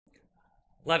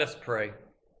Let us pray.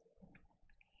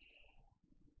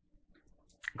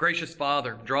 Gracious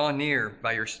Father, draw near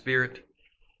by your Spirit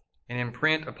and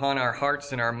imprint upon our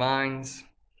hearts and our minds,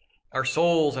 our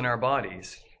souls and our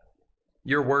bodies,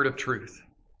 your word of truth.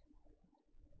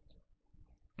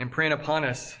 Imprint upon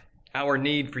us our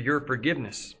need for your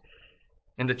forgiveness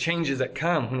and the changes that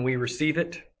come when we receive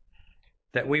it,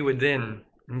 that we would then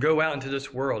go out into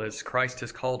this world as Christ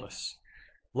has called us,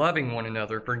 loving one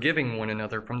another, forgiving one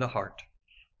another from the heart,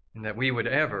 and that we would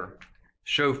ever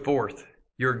show forth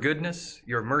your goodness,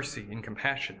 your mercy, and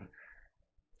compassion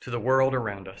to the world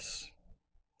around us.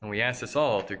 And we ask this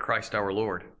all through Christ our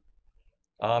Lord.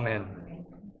 Amen.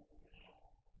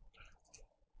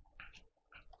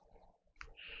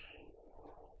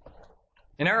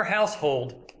 In our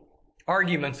household,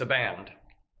 arguments abound.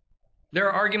 There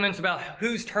are arguments about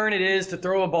whose turn it is to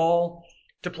throw a ball,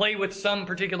 to play with some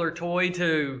particular toy,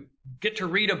 to get to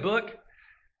read a book,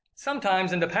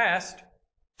 sometimes in the past,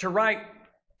 to write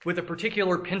with a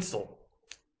particular pencil.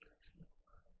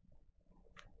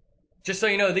 Just so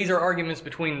you know, these are arguments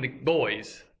between the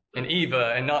boys and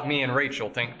Eva and not me and Rachel,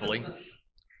 thankfully.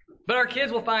 But our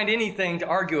kids will find anything to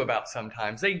argue about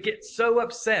sometimes. They get so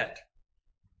upset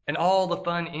and all the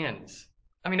fun ends.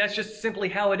 I mean, that's just simply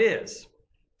how it is.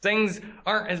 Things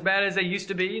aren't as bad as they used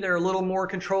to be. They're a little more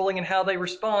controlling in how they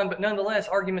respond, but nonetheless,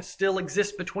 arguments still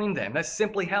exist between them. That's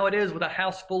simply how it is with a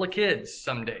house full of kids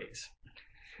some days.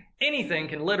 Anything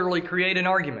can literally create an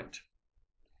argument.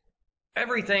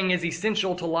 Everything is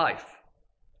essential to life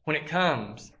when it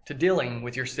comes to dealing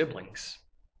with your siblings.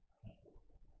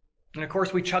 And of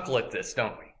course, we chuckle at this,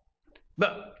 don't we?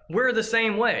 But we're the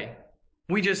same way.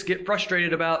 We just get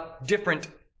frustrated about different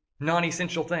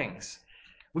non-essential things.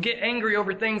 We get angry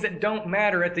over things that don't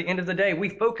matter at the end of the day. We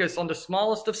focus on the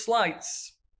smallest of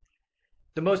slights,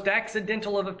 the most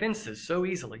accidental of offenses so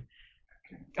easily.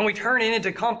 And we turn it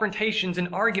into confrontations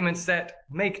and arguments that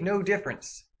make no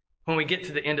difference when we get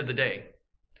to the end of the day.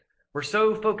 We're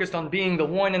so focused on being the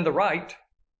one in the right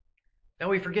that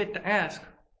we forget to ask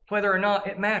whether or not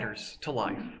it matters to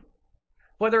life,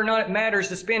 whether or not it matters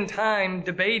to spend time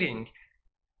debating,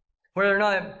 whether or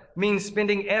not it means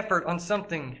spending effort on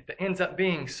something that ends up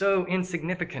being so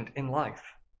insignificant in life.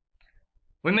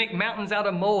 We make mountains out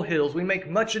of molehills. We make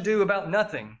much ado about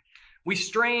nothing. We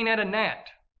strain at a gnat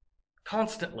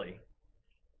constantly.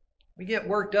 We get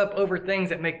worked up over things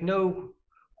that make no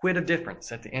whit of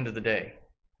difference at the end of the day.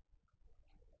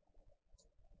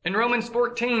 In Romans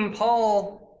 14,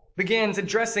 Paul begins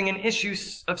addressing an issue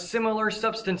of similar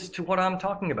substance to what I'm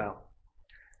talking about.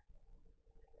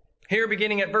 Here,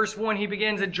 beginning at verse 1, he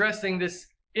begins addressing this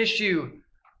issue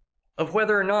of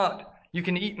whether or not you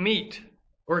can eat meat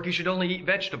or if you should only eat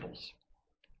vegetables.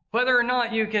 Whether or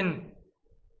not you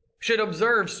should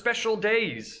observe special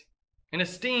days and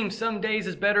esteem some days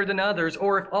as better than others,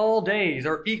 or if all days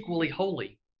are equally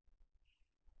holy.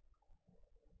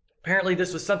 Apparently,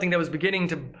 this was something that was beginning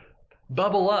to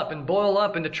bubble up and boil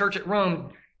up in the church at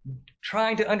Rome,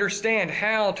 trying to understand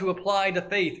how to apply the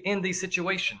faith in these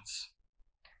situations.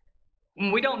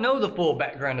 We don't know the full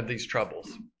background of these troubles.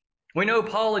 We know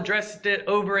Paul addressed it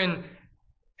over in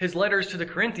his letters to the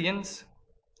Corinthians,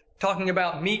 talking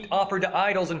about meat offered to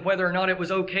idols and whether or not it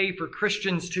was okay for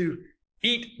Christians to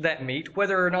eat that meat,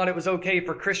 whether or not it was okay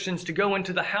for Christians to go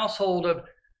into the household of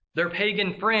their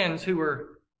pagan friends who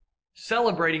were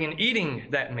celebrating and eating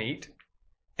that meat.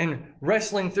 And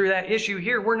wrestling through that issue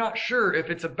here, we're not sure if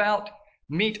it's about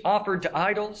meat offered to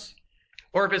idols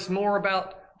or if it's more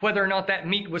about whether or not that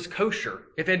meat was kosher,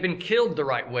 if it had been killed the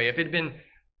right way, if it had been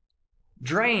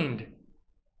drained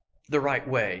the right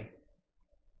way,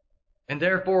 and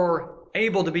therefore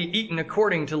able to be eaten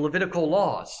according to Levitical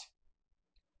laws.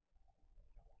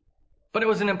 But it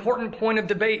was an important point of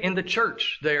debate in the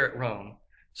church there at Rome,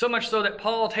 so much so that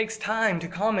Paul takes time to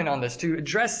comment on this, to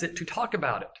address it, to talk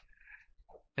about it,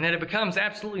 and that it becomes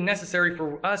absolutely necessary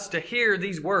for us to hear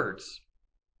these words.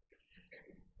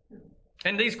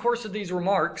 In the course of these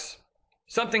remarks,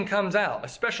 something comes out, a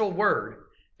special word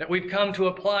that we've come to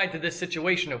apply to this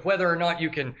situation of whether or not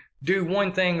you can do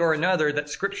one thing or another that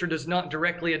Scripture does not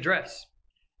directly address.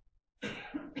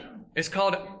 It's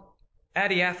called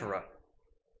adiaphora.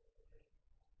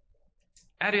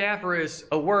 Adiaphora is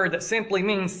a word that simply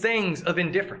means things of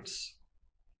indifference.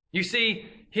 You see,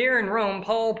 here in Rome,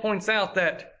 Paul points out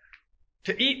that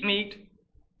to eat meat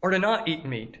or to not eat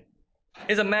meat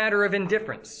is a matter of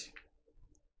indifference.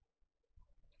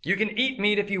 You can eat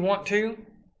meat if you want to,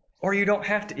 or you don't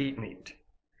have to eat meat.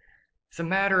 It's a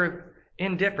matter of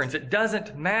indifference. It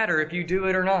doesn't matter if you do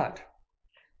it or not.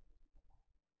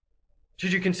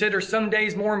 Should you consider some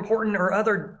days more important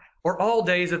or all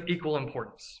days of equal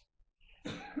importance?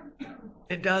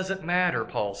 It doesn't matter,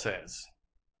 Paul says.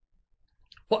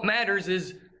 What matters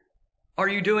is, are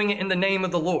you doing it in the name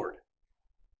of the Lord?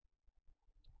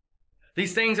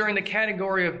 These things are in the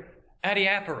category of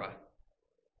adiaphora.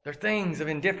 They're things of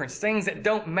indifference, things that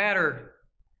don't matter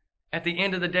at the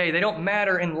end of the day. They don't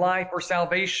matter in life or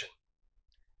salvation.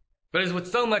 But as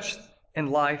with so much in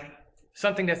life,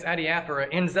 something that's adiaphora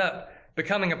ends up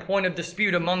becoming a point of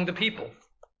dispute among the people.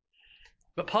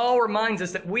 But Paul reminds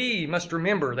us that we must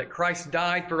remember that Christ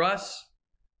died for us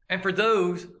and for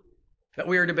those that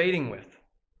we are debating with,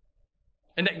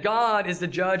 and that God is the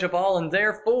judge of all, and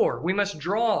therefore we must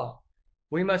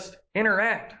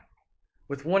interact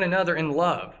with one another in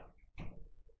love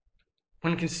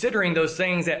when considering those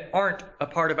things that aren't a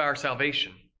part of our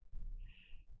salvation.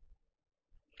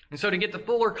 And so to get the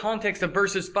fuller context of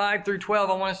verses 5 through 12,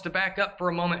 I want us to back up for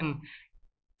a moment and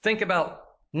think about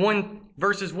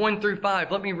verses 1 through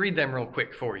 5. Let me read them real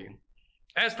quick for you.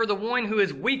 As for the one who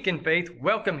is weak in faith,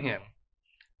 welcome him,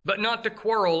 but not to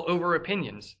quarrel over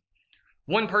opinions.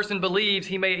 One person believes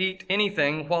he may eat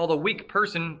anything, while the weak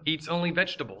person eats only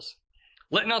vegetables.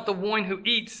 Let not the one who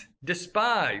eats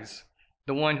despise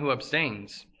the one who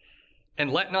abstains.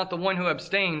 And let not the one who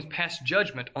abstains pass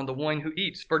judgment on the one who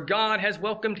eats, for God has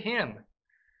welcomed him.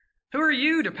 Who are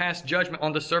you to pass judgment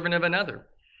on the servant of another?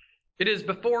 It is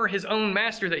before his own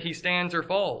master that he stands or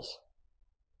falls,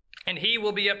 and he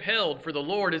will be upheld, for the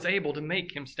Lord is able to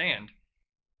make him stand.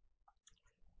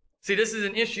 See, this is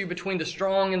an issue between the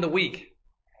strong and the weak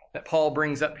that Paul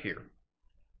brings up here.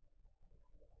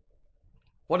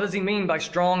 What does he mean by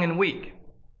strong and weak?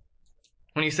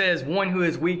 When he says one who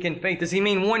is weak in faith, does he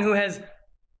mean one who has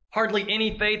hardly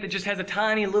any faith, that just has a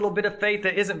tiny little bit of faith,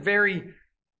 that isn't very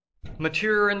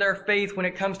mature in their faith when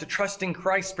it comes to trusting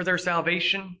Christ for their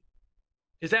salvation?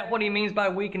 Is that what he means by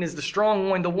weak? And is the strong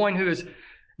one the one who is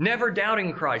never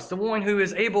doubting Christ, the one who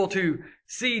is able to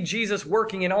see Jesus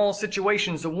working in all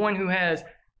situations, the one who has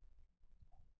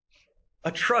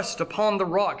a trust upon the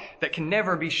rock that can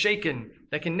never be shaken,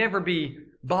 that can never be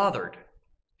bothered?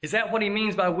 Is that what he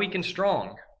means by weak and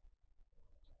strong?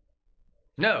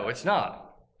 No, it's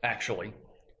not, actually.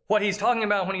 What he's talking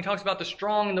about when he talks about the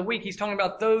strong and the weak, he's talking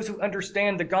about those who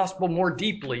understand the gospel more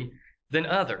deeply than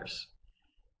others.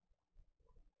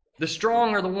 The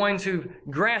strong are the ones who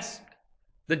grasp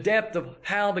the depth of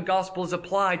how the gospel is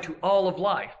applied to all of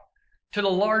life, to the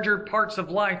larger parts of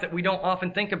life that we don't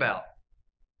often think about.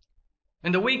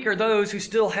 And the weak are those who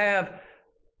still have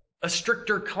a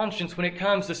stricter conscience when it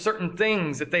comes to certain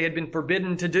things that they had been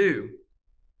forbidden to do,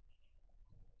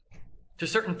 to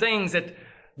certain things that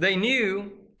they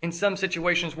knew in some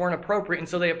situations weren't appropriate, and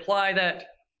so they apply that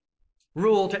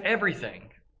rule to everything,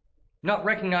 not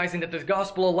recognizing that the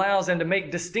gospel allows them to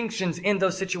make distinctions in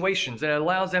those situations. It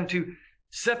allows them to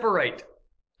separate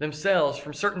themselves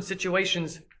from certain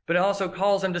situations, but it also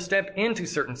calls them to step into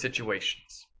certain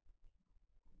situations.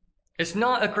 It's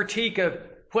not a critique of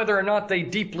whether or not they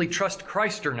deeply trust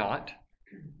Christ or not.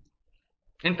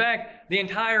 In fact, the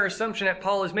entire assumption that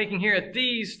Paul is making here, that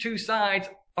these two sides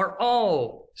are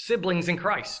all siblings in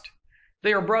Christ.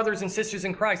 They are brothers and sisters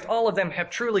in Christ. All of them have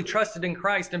truly trusted in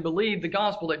Christ and believed the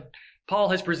gospel that Paul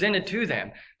has presented to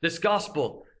them, this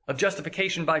gospel of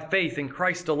justification by faith in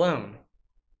Christ alone.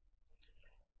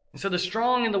 And so the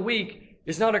strong and the weak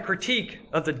is not a critique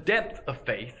of the depth of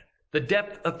faith, the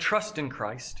depth of trust in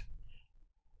Christ.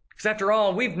 Because after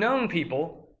all, we've known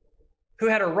people who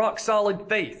had a rock-solid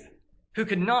faith, who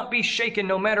could not be shaken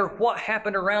no matter what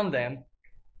happened around them,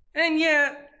 and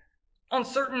yet, on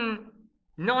certain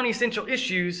non-essential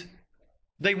issues,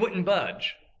 they wouldn't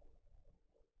budge.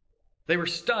 They were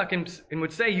stuck and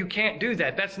would say, you can't do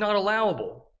that. That's not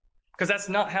allowable, because that's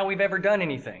not how we've ever done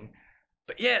anything.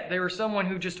 But yet, they were someone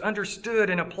who just understood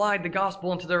and applied the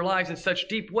gospel into their lives in such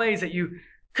deep ways that you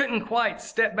couldn't quite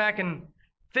step back and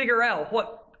figure out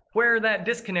where that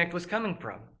disconnect was coming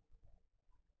from.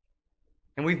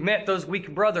 And we've met those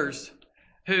weak brothers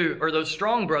or those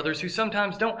strong brothers who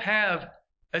sometimes don't have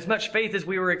as much faith as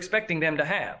we were expecting them to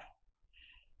have.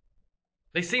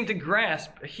 They seem to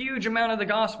grasp a huge amount of the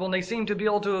gospel, and they seem to be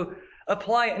able to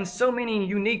apply it in so many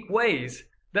unique ways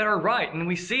that are right. And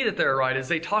we see that they're right as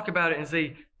they talk about it, as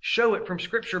they show it from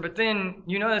Scripture. But then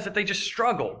you notice that they just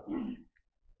struggle.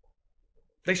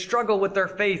 They struggle with their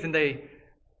faith, and they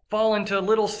fall into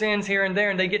little sins here and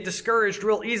there, and they get discouraged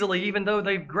real easily, even though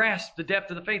they've grasped the depth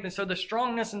of the faith. And so the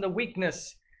strongness and the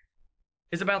weakness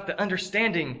is about the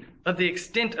understanding of the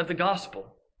extent of the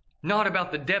gospel, not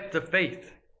about the depth of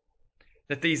faith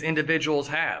that these individuals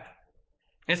have.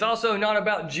 It's also not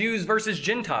about Jews versus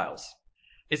Gentiles.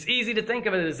 It's easy to think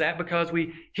of it as that because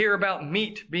we hear about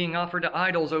meat being offered to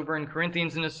idols over in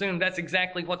Corinthians and assume that's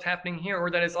exactly what's happening here,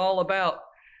 or that it's all about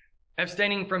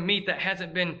abstaining from meat that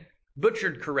hasn't been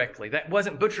butchered correctly, that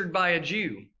wasn't butchered by a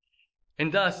Jew,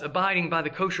 and thus abiding by the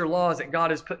kosher laws that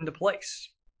God has put into place.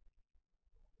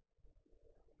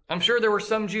 I'm sure there were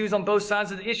some Jews on both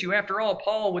sides of the issue. After all,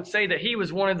 Paul would say that he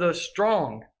was one of the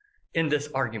strong in this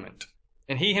argument.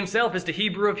 And he himself is the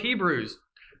Hebrew of Hebrews,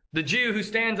 the Jew who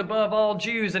stands above all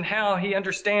Jews and how he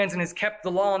understands and has kept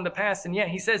the law in the past. And yet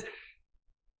he says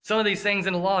some of these things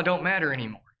in the law don't matter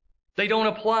anymore. They don't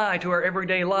apply to our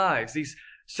everyday lives. These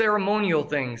ceremonial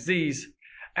things, these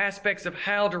aspects of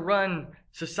how to run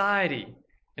society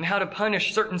and how to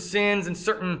punish certain sins and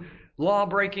certain law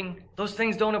breaking, those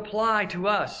things don't apply to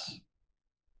us.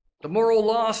 The moral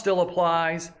law still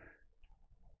applies,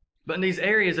 but in these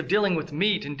areas of dealing with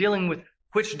meat and dealing with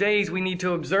which days we need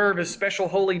to observe as special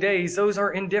holy days, those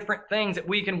are indifferent things that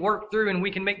we can work through and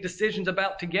we can make decisions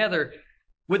about together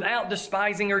without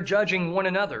despising or judging one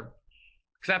another.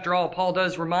 Because after all, Paul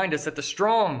does remind us that the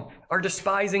strong are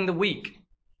despising the weak.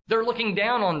 They're looking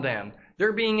down on them.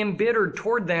 They're being embittered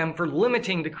toward them for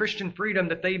limiting the Christian freedom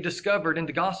that they've discovered in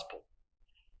the gospel.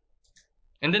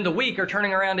 And then the weak are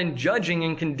turning around and judging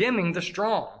and condemning the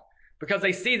strong because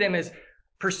they see them as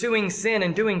pursuing sin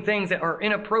and doing things that are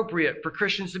inappropriate for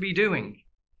Christians to be doing.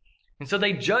 And so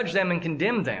they judge them and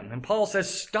condemn them. And Paul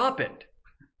says, stop it.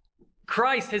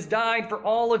 Christ has died for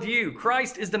all of you.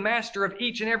 Christ is the master of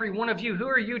each and every one of you. Who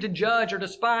are you to judge or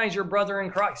despise your brother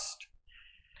in Christ?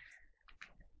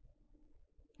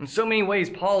 In so many ways,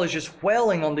 Paul is just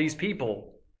wailing on these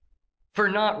people for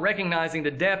not recognizing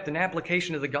the depth and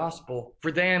application of the gospel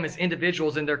for them as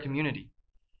individuals in their community.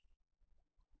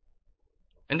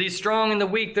 And these strong and the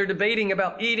weak, they're debating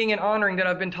about eating and honoring that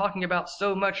I've been talking about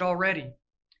so much already.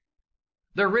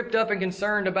 They're ripped up and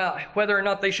concerned about whether or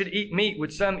not they should eat meat,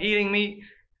 with some eating meat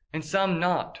and some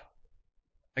not.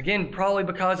 Again, probably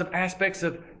because of aspects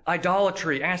of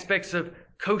idolatry, aspects of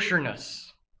kosherness.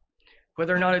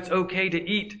 Whether or not it's okay to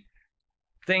eat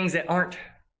things that aren't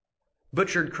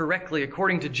butchered correctly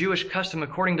according to Jewish custom,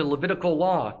 according to Levitical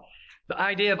law. The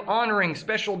idea of honoring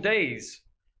special days.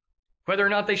 Whether or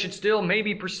not they should still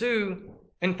maybe pursue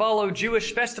and follow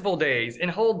Jewish festival days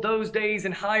and hold those days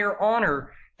in higher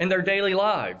honor in their daily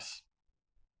lives.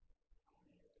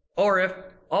 Or if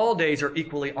all days are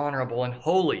equally honorable and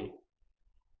holy.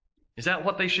 Is that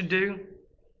what they should do?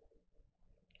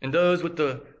 And those with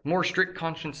the more strict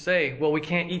conscience say, well, we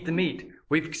can't eat the meat.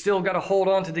 We've still got to hold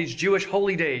on to these Jewish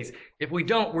holy days. If we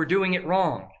don't, we're doing it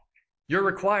wrong. You're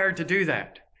required to do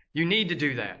that. You need to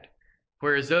do that.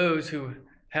 Whereas those who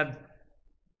have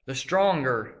the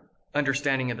stronger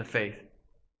understanding of the faith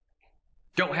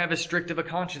don't have as strict of a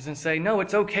conscience and say, no,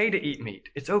 it's okay to eat meat.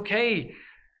 It's okay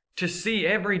to see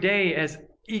every day as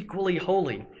equally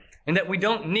holy, and that we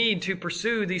don't need to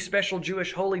pursue these special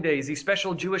Jewish holy days, these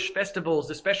special Jewish festivals,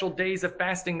 the special days of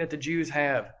fasting that the Jews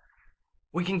have.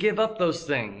 We can give up those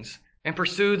things and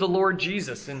pursue the Lord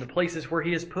Jesus in the places where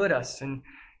He has put us and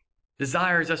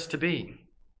desires us to be.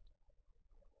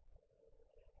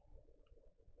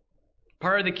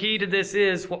 Part of the key to this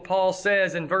is what Paul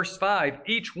says in verse 5.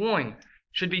 Each one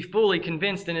should be fully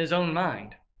convinced in his own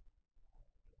mind.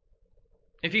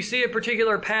 If you see a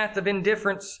particular path of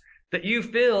indifference that you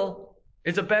feel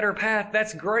is a better path,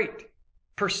 that's great.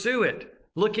 Pursue it.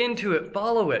 Look into it.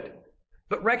 Follow it.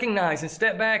 But recognize and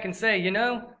step back and say,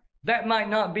 that might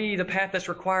not be the path that's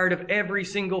required of every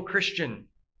single Christian.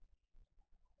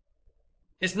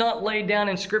 It's not laid down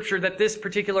in Scripture that this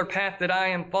particular path that I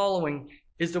am following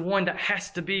is the one that has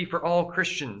to be for all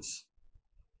Christians.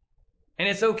 And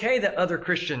it's okay that other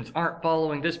Christians aren't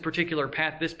following this particular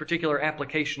path, this particular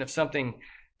application of something.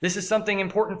 This is something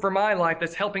important for my life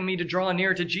that's helping me to draw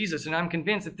nearer to Jesus, and I'm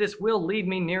convinced that this will lead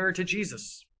me nearer to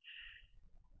Jesus.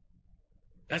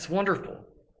 That's wonderful.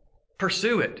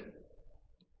 Pursue it.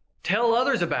 Tell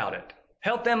others about it.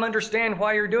 Help them understand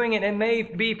why you're doing it. It may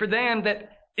be for them that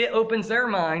it opens their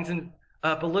minds and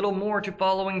up a little more to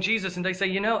following Jesus, and they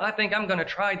say, I think I'm going to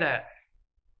try that.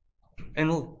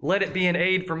 And let it be an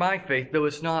aid for my faith, though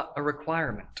it's not a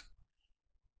requirement.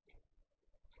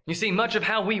 You see, much of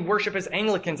how we worship as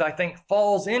Anglicans, I think,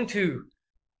 falls into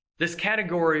this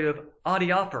category of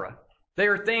adiaphora. They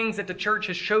are things that the church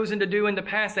has chosen to do in the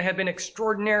past that have been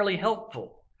extraordinarily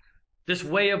helpful. This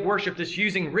way of worship, this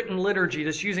using written liturgy,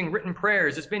 this using written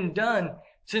prayers, it's been done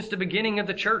since the beginning of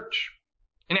the church.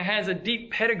 And it has a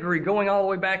deep pedigree going all the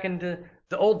way back into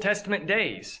the Old Testament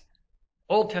days.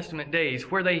 Old Testament days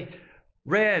where they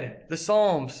read the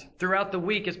Psalms throughout the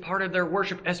week as part of their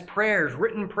worship as prayers,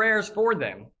 written prayers for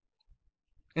them.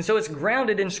 And so it's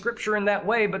grounded in Scripture in that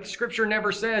way, but Scripture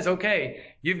never says,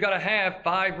 okay, you've got to have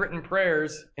 5 written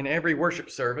prayers in every worship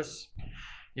service.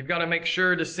 You've got to make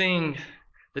sure to sing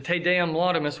the Te Deum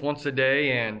Laudamus once a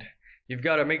day, and you've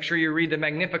got to make sure you read the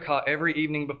Magnificat every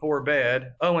evening before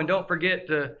bed. Oh, and don't forget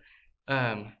the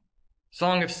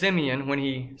Song of Simeon when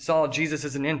he saw Jesus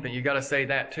as an infant. You've got to say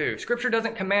that too. Scripture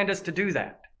doesn't command us to do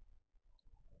that.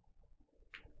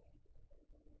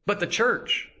 But the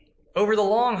church, over the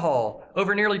long haul,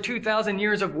 over nearly 2,000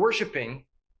 years of worshiping,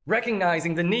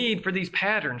 recognizing the need for these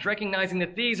patterns, recognizing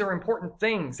that these are important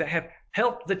things that have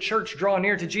helped the church draw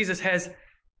near to Jesus, has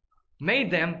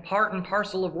made them part and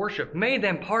parcel of worship, made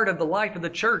them part of the life of the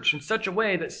church in such a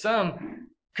way that some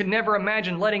could never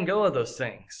imagine letting go of those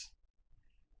things.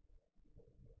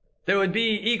 That would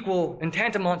be equal and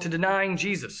tantamount to denying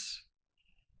Jesus.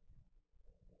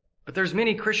 But there's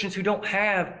many Christians who don't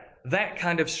have that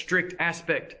kind of strict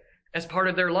aspect as part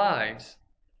of their lives.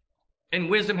 And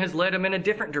wisdom has led them in a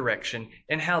different direction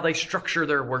in how they structure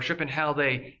their worship and how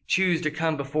they choose to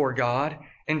come before God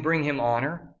and bring Him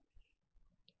honor.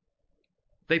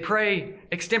 They pray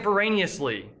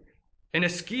extemporaneously and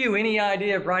eschew any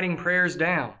idea of writing prayers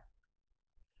down.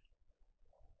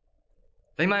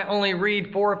 They might only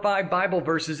read 4 or 5 Bible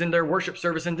verses in their worship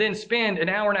service and then spend an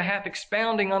hour and a half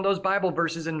expounding on those Bible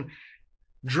verses and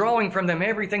drawing from them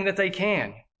everything that they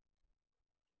can.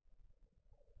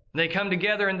 They come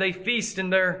together and they feast in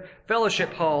their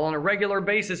fellowship hall on a regular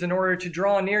basis in order to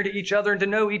draw near to each other and to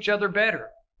know each other better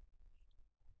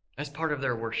as part of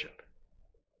their worship.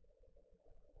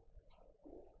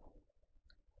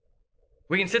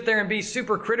 We can sit there and be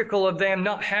super critical of them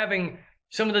not having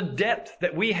some of the depth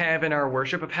that we have in our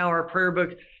worship, of how our prayer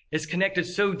book is connected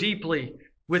so deeply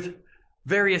with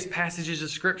various passages of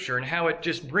Scripture and how it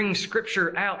just brings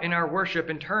Scripture out in our worship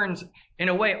and turns, in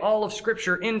a way, all of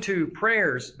Scripture into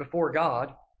prayers before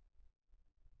God.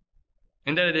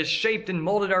 And that it has shaped and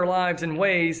molded our lives in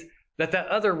ways that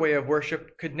other way of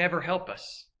worship could never help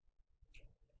us.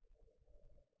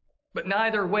 But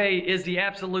neither way is the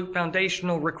absolute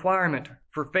foundational requirement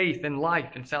for faith and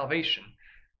life and salvation.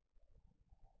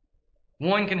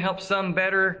 One can help some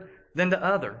better than the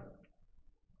other.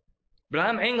 But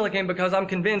I'm Anglican because I'm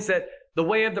convinced that the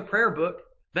way of the prayer book,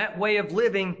 that way of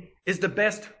living, is the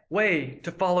best way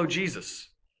to follow Jesus.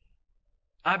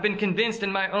 I've been convinced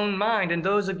in my own mind, and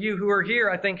those of you who are here,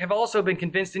 I think, have also been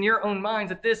convinced in your own minds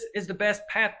that this is the best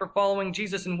path for following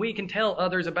Jesus, and we can tell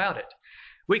others about it.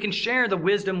 We can share the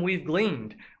wisdom we've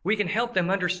gleaned. We can help them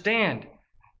understand,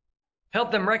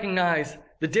 help them recognize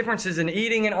the differences in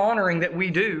eating and honoring that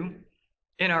we do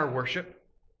in our worship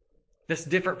that's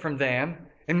different from them,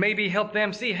 and maybe help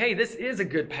them see, hey, this is a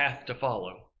good path to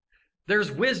follow.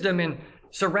 There's wisdom in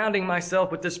surrounding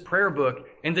myself with this prayer book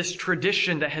and this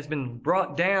tradition that has been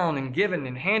brought down and given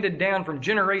and handed down from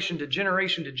generation to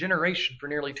generation to generation for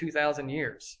nearly 2,000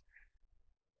 years.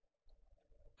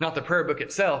 Not the prayer book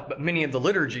itself, but many of the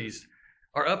liturgies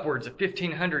are upwards of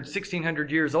 1,500,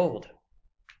 1,600 years old.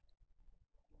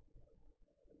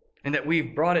 And that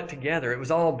we've brought it together. It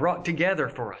was all brought together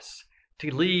for us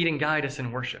to lead and guide us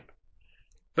in worship.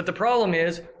 But the problem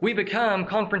is we become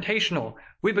confrontational.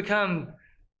 We become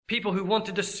people who want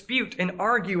to dispute and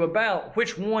argue about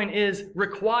which one is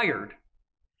required.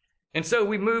 And so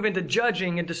we move into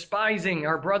judging and despising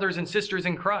our brothers and sisters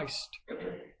in Christ.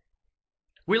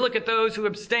 We look at those who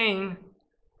abstain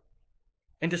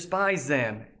and despise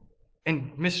them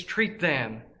and mistreat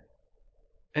them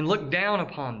and look down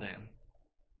upon them.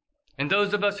 And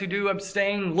those of us who do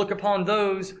abstain look upon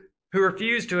those who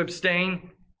refuse to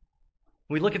abstain.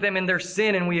 We look at them in their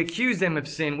sin and we accuse them of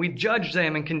sin. We judge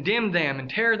them and condemn them and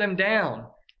tear them down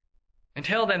and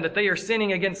tell them that they are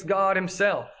sinning against God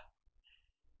Himself.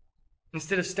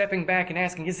 Instead of stepping back and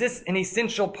asking, is this an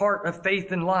essential part of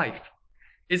faith and life?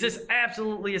 Is this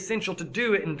absolutely essential to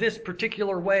do it in this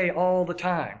particular way all the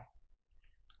time?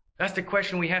 That's the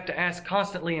question we have to ask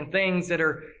constantly in things that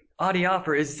are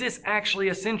adiaphora. Is this actually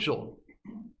essential?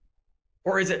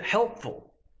 Or is it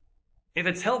helpful? If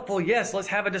it's helpful, yes, let's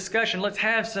have a discussion. Let's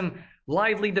have some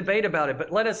lively debate about it.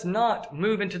 But let us not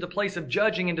move into the place of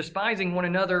judging and despising one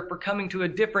another for coming to a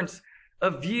difference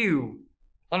of view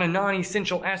on a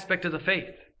non-essential aspect of the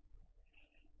faith.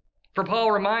 For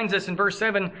Paul reminds us in verse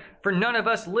 7, for none of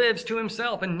us lives to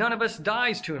himself, and none of us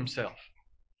dies to himself.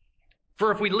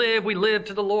 For if we live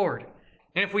to the Lord.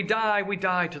 And if we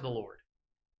die to the Lord.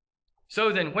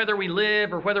 So then, whether we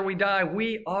live or whether we die,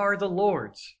 we are the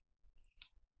Lord's.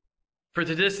 For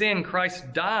to this end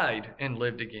Christ died and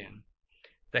lived again,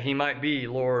 that He might be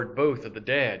Lord both of the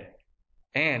dead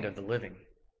and of the living.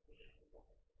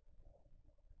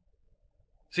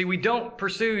 See, we don't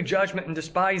pursue judgment and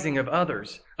despising of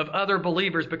others, of other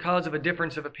believers, because of a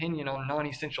difference of opinion on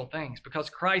non-essential things, because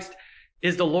Christ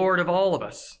is the Lord of all of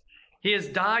us. He has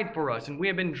died for us, and we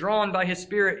have been drawn by His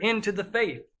Spirit into the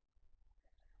faith.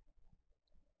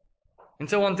 And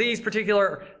so on these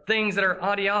particular things that are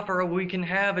adiaphora, we can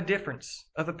have a difference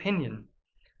of opinion.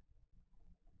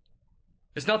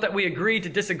 It's not that we agree to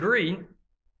disagree,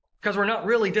 because we're not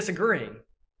really disagreeing.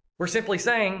 We're simply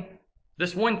saying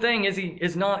this one thing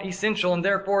is not essential, and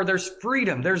therefore there's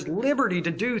freedom, there's liberty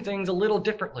to do things a little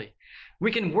differently.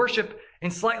 We can worship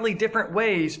in slightly different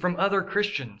ways from other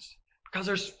Christians, because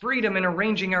there's freedom in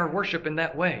arranging our worship in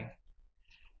that way.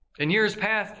 In years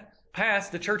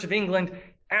past, the Church of England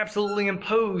absolutely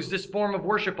imposed this form of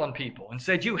worship on people and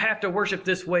said, you have to worship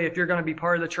this way if you're going to be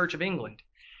part of the Church of England.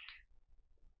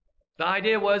 The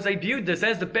idea was they viewed this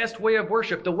as the best way of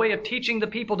worship, the way of teaching the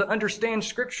people to understand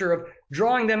Scripture, of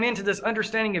drawing them into this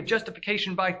understanding of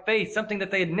justification by faith, something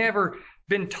that they had never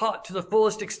been taught to the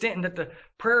fullest extent, and that the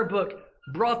prayer book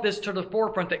brought this to the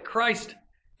forefront, that Christ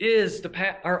is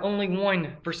our only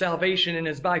one for salvation, and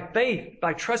is by faith,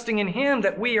 by trusting in Him,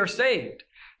 that we are saved,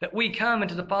 that we come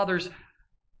into the Father's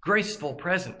graceful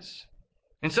presence.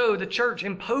 And so the church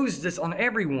imposed this on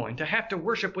everyone to have to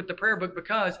worship with the prayer book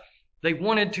because they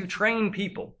wanted to train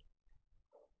people.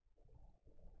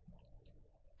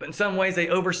 But in some ways, they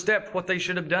overstepped what they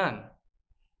should have done.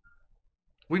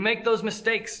 We make those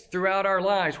mistakes throughout our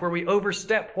lives where we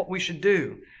overstep what we should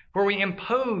do, where we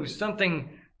impose something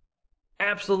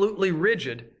absolutely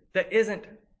rigid that isn't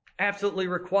absolutely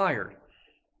required.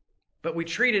 But we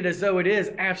treat it as though it is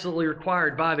absolutely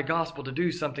required by the gospel to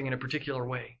do something in a particular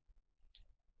way.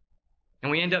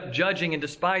 And we end up judging and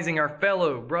despising our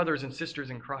fellow brothers and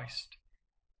sisters in Christ.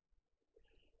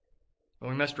 But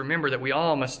we must remember that we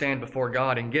all must stand before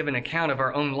God and give an account of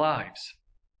our own lives.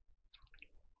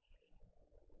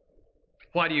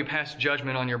 Why do you pass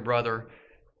judgment on your brother?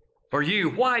 Or you,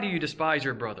 why do you despise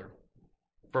your brother?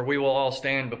 For we will all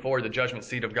stand before the judgment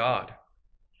seat of God.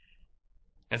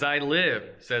 As I live,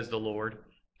 says the Lord,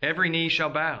 every knee shall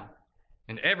bow,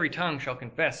 and every tongue shall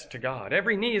confess to God.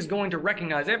 Every knee is going to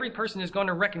recognize, every person is going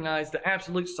to recognize the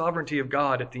absolute sovereignty of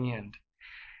God at the end.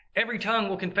 Every tongue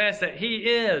will confess that He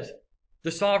is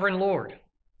the sovereign Lord.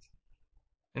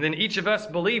 And then each of us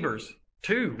believers,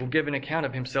 too, will give an account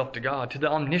of himself to God, to the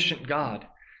omniscient God,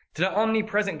 to the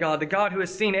omnipresent God, the God who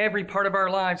has seen every part of our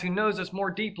lives, who knows us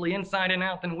more deeply inside and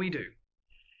out than we do.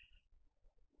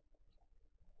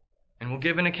 And we'll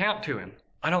give an account to Him.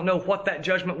 I don't know what that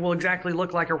judgment will exactly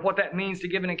look like or what that means to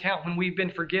give an account when we've been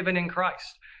forgiven in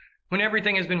Christ, when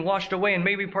everything has been washed away, and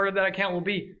maybe part of that account will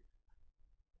be,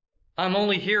 I'm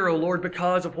only here, O Lord,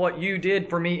 because of what You did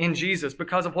for me in Jesus,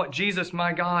 because of what Jesus,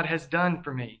 my God, has done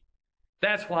for me.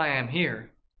 That's why I'm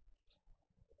here.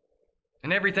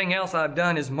 And everything else I've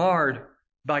done is marred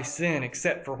by sin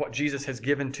except for what Jesus has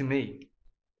given to me.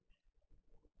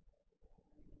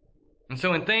 And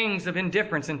so in things of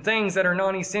indifference, in things that are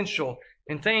non-essential,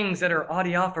 in things that are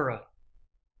adiaphora,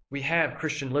 we have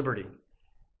Christian liberty.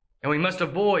 And we must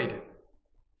avoid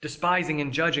despising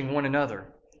and judging one another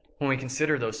when we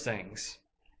consider those things.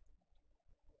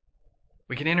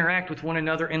 We can interact with one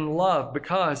another in love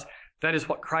because that is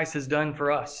what Christ has done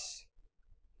for us.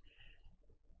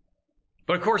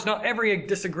 But of course, not every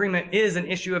disagreement is an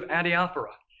issue of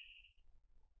adiaphora.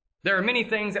 There are many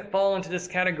things that fall into this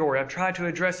category. I've tried to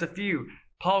address a few.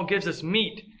 Paul gives us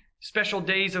meat, special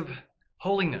days of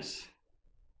holiness.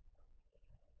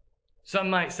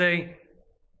 Some might say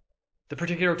the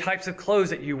particular types of clothes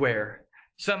that you wear.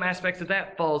 Some aspects of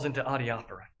that falls into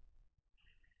adiaphora.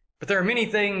 But there are many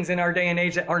things in our day and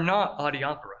age that are not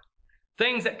adiaphora.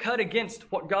 Things that cut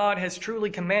against what God has truly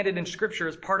commanded in Scripture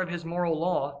as part of His moral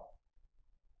law.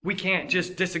 We can't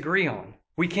just disagree on.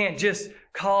 We can't just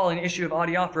call an issue of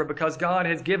adiaphora because God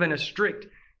has given a strict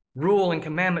rule and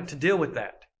commandment to deal with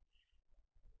that.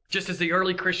 Just as the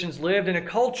early Christians lived in a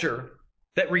culture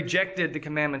that rejected the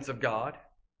commandments of God,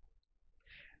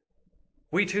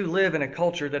 we too live in a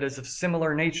culture that is of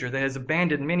similar nature, that has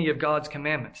abandoned many of God's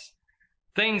commandments.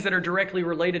 Things that are directly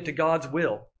related to God's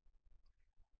will.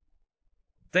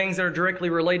 Things that are directly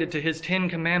related to His 10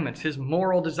 commandments, His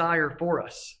moral desire for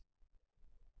us,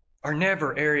 are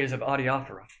never areas of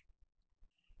adiaphora.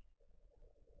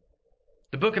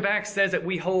 The book of Acts says that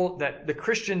that the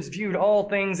Christians viewed all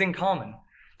things in common,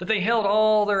 that they held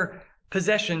all their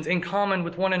possessions in common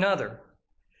with one another.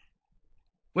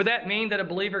 Would that mean that a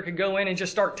believer could go in and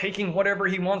just start taking whatever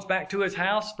he wants back to his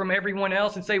house from everyone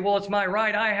else and say, well, it's my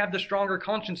right, I have the stronger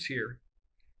conscience here?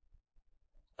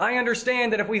 I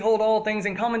understand that if we hold all things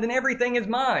in common, then everything is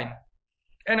mine,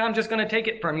 and I'm just going to take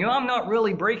it from you. I'm not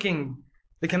really breaking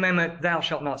the commandment, thou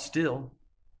shalt not steal.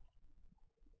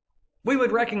 We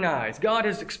would recognize God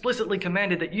has explicitly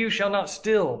commanded that you shall not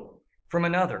steal from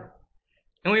another.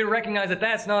 And we would recognize that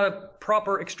that's not a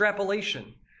proper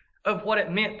extrapolation of what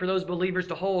it meant for those believers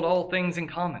to hold all things in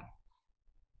common.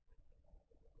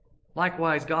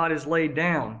 Likewise, God has laid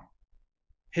down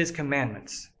His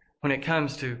commandments when it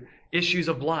comes to issues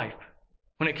of life,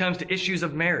 when it comes to issues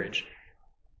of marriage.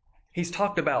 He's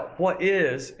talked about what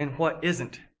is and what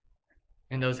isn't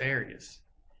in those areas.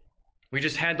 We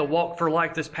just had the Walk for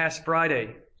Life this past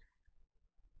Friday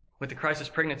with the Crisis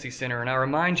Pregnancy Center, and I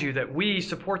remind you that we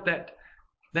support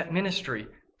that ministry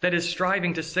that is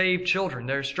striving to save children.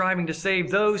 They're striving to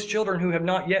save those children who have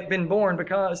not yet been born,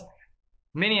 because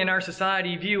many in our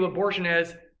society view abortion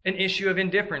as an issue of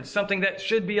indifference, something that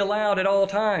should be allowed at all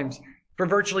times for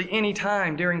virtually any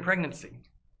time during pregnancy.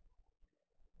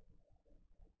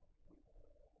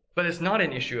 But it's not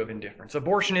an issue of indifference.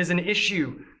 Abortion is an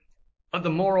issue of the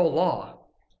moral law.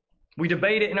 We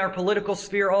debate it in our political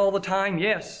sphere all the time,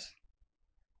 yes.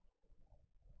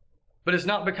 But it's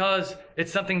not because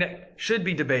it's something that should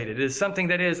be debated. It is something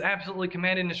that is absolutely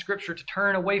commanded in the Scripture to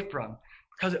turn away from,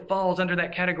 because it falls under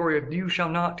that category of you shall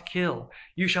not kill,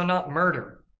 you shall not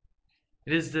murder.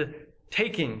 It is the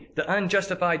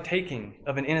unjustified taking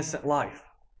of an innocent life.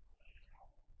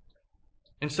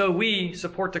 And so we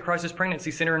support the Crisis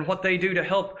Pregnancy Center and what they do to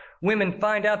help women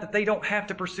find out that they don't have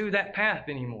to pursue that path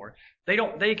anymore.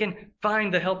 They can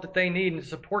find the help that they need and the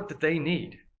support that they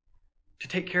need to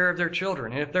take care of their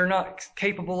children. And if they're not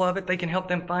capable of it, they can help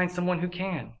them find someone who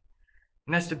can.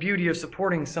 And that's the beauty of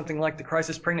supporting something like the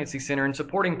Crisis Pregnancy Center and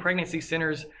supporting pregnancy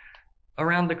centers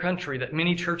around the country that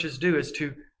many churches do, is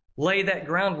to lay that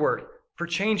groundwork for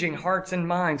changing hearts and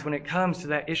minds when it comes to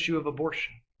that issue of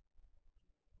abortion.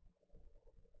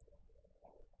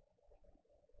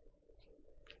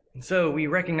 And so we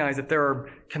recognize that there are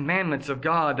commandments of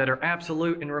God that are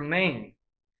absolute and remain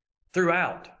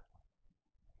throughout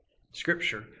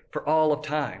Scripture for all of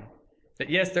time. That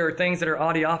yes, there are things that are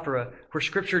adiaphora where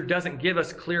Scripture doesn't give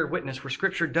us clear witness, where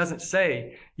Scripture doesn't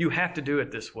say you have to do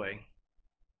it this way.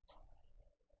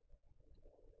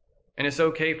 And it's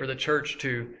okay for the church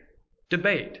to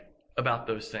debate about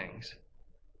those things,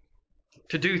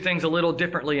 to do things a little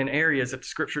differently in areas that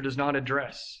Scripture does not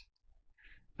address.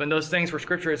 But in those things where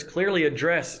Scripture is clearly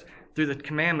addressed through the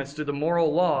commandments, through the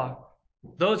moral law,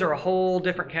 those are a whole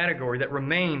different category that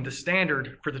remain the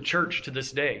standard for the church to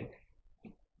this day.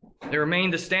 They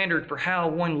remain the standard for how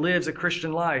one lives a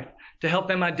Christian life, to help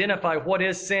them identify what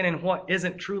is sin and what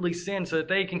isn't truly sin, so that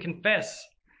they can confess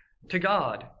to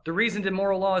God. The reason the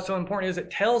moral law is so important is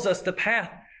it tells us the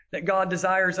path that God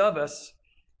desires of us.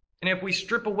 And if we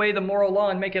strip away the moral law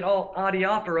and make it all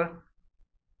adiaphora,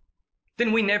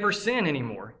 then we never sin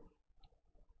anymore.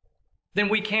 Then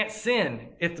we can't sin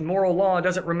if the moral law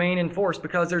doesn't remain in force,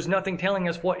 because there's nothing telling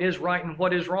us what is right and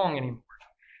what is wrong anymore.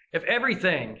 If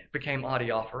everything became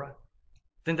adiaphora,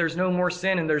 then there's no more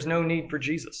sin and there's no need for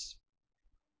Jesus.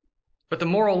 But the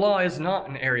moral law is not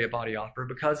an area of adiaphora,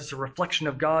 because it's a reflection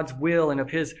of God's will and of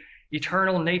His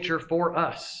eternal nature for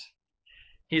us.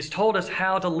 He has told us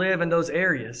how to live in those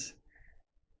areas.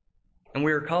 And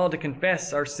we are called to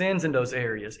confess our sins in those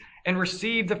areas and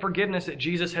receive the forgiveness that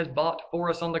Jesus has bought for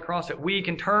us on the cross, that we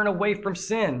can turn away from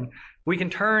sin. We can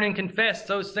turn and confess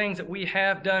those things that we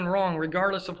have done wrong,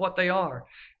 regardless of what they are.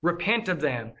 Repent of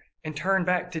them and turn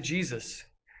back to Jesus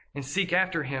and seek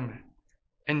after Him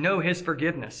and know His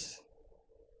forgiveness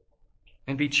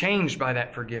and be changed by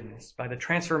that forgiveness, by the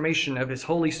transformation of His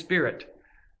Holy Spirit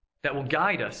that will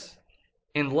guide us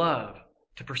in love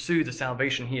to pursue the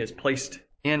salvation He has placed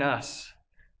in us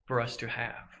for us to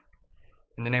have.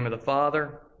 In the name of the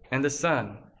Father, and the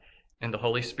Son, and the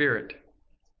Holy Spirit.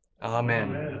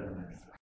 Amen. Amen.